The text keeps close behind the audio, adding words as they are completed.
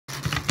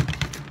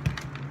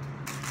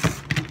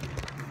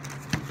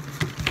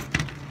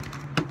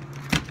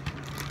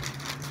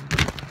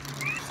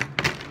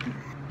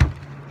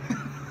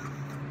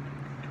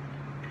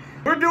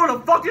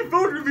doing a fucking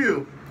food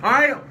review.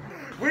 Alright?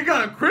 We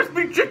got a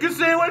crispy chicken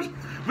sandwich,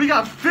 we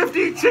got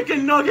 50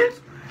 chicken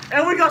nuggets,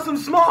 and we got some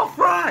small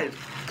fries.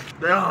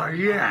 Oh,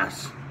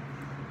 yes.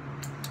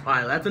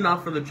 Alright, that's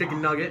enough for the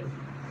chicken nugget.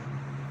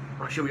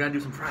 Oh shit, we gotta do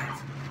some fries.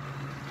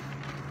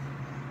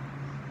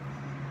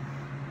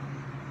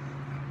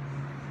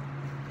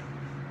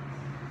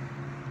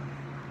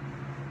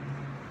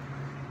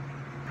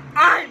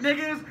 Alright,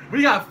 niggas,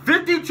 we got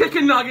 50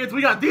 chicken nuggets.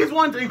 We got these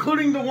ones,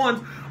 including the ones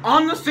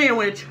on the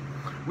sandwich.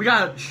 We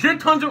got shit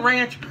tons of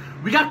ranch.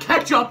 We got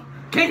ketchup.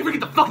 Can't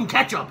forget the fucking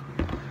ketchup.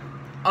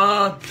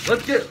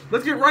 Let's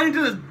get right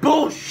into this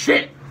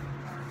bullshit.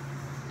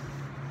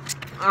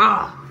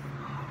 Oh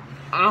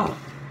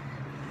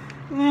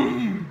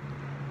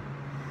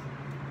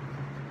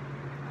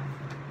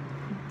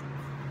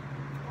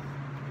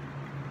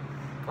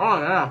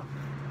yeah.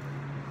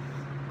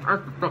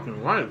 That's the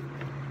fucking life.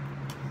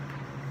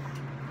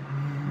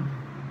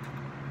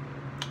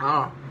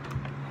 Oh.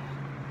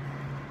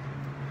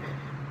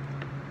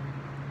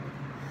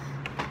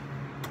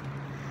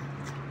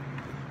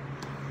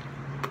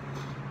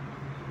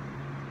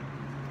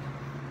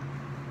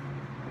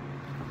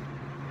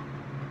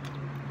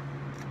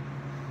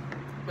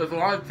 There's a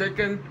lot of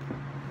chicken,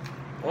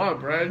 a lot of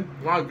bread,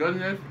 a lot of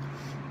goodness.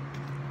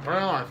 I don't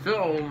know, I feel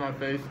all over my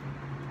face.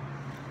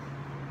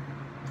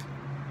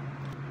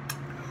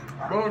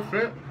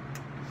 Bullshit.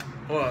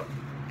 Hold up.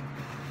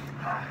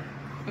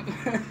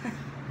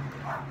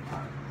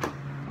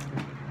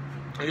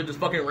 I get this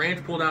fucking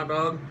ranch pulled out,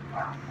 dog.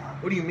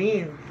 What do you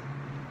mean?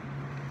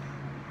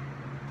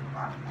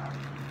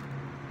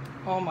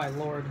 Oh my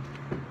lord.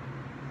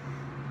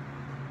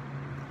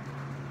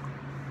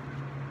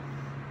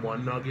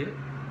 One nugget.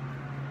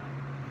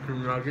 Two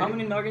nuggets. How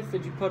many nuggets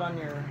did you put on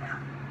your...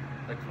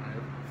 Like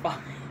 5. 5.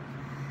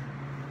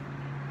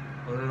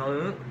 Another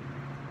nugget.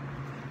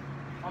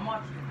 How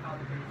much?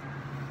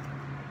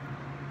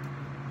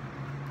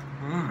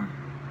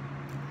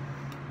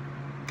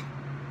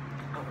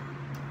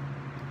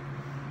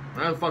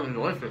 That's fucking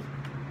delicious.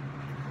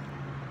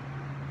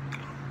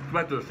 Let's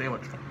back to the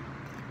sandwich.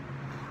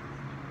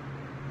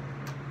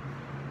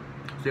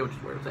 Sandwich is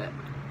where it's at.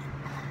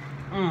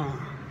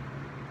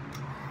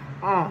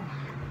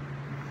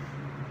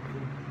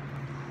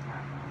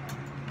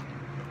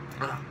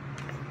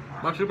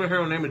 My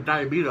superhero name is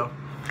Diabeto.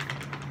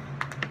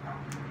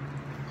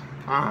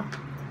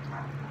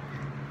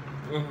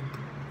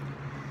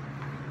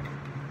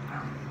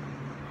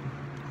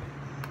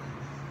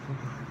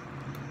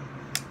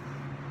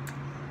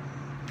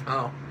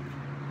 Oh.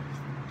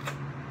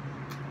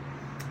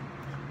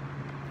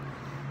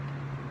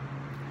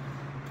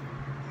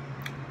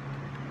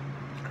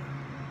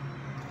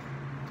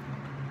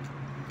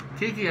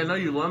 Kiki, I know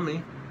you love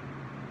me.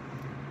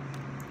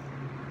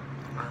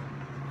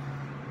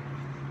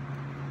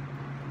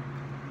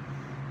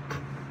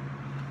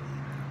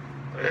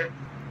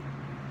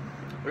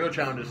 Real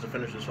challenge is to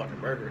finish this fucking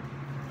burger.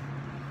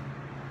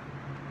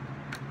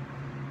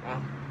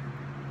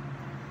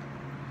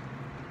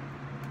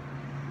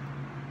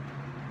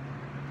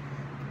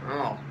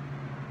 Oh.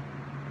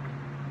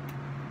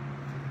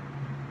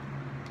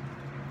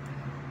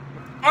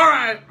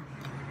 Alright.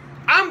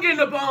 I'm getting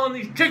up on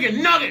these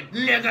chicken nuggets,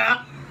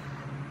 nigga.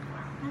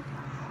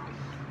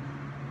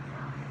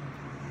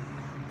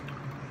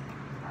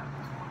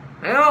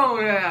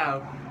 Hell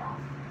yeah.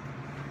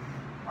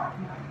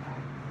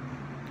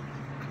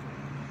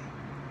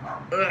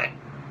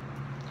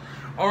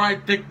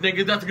 Alright, thick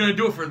niggas, that's gonna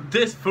do it for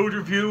this food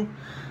review.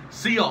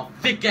 See y'all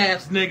thick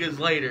ass niggas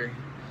later.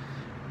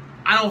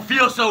 I don't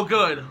feel so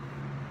good.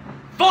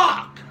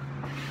 Fuck!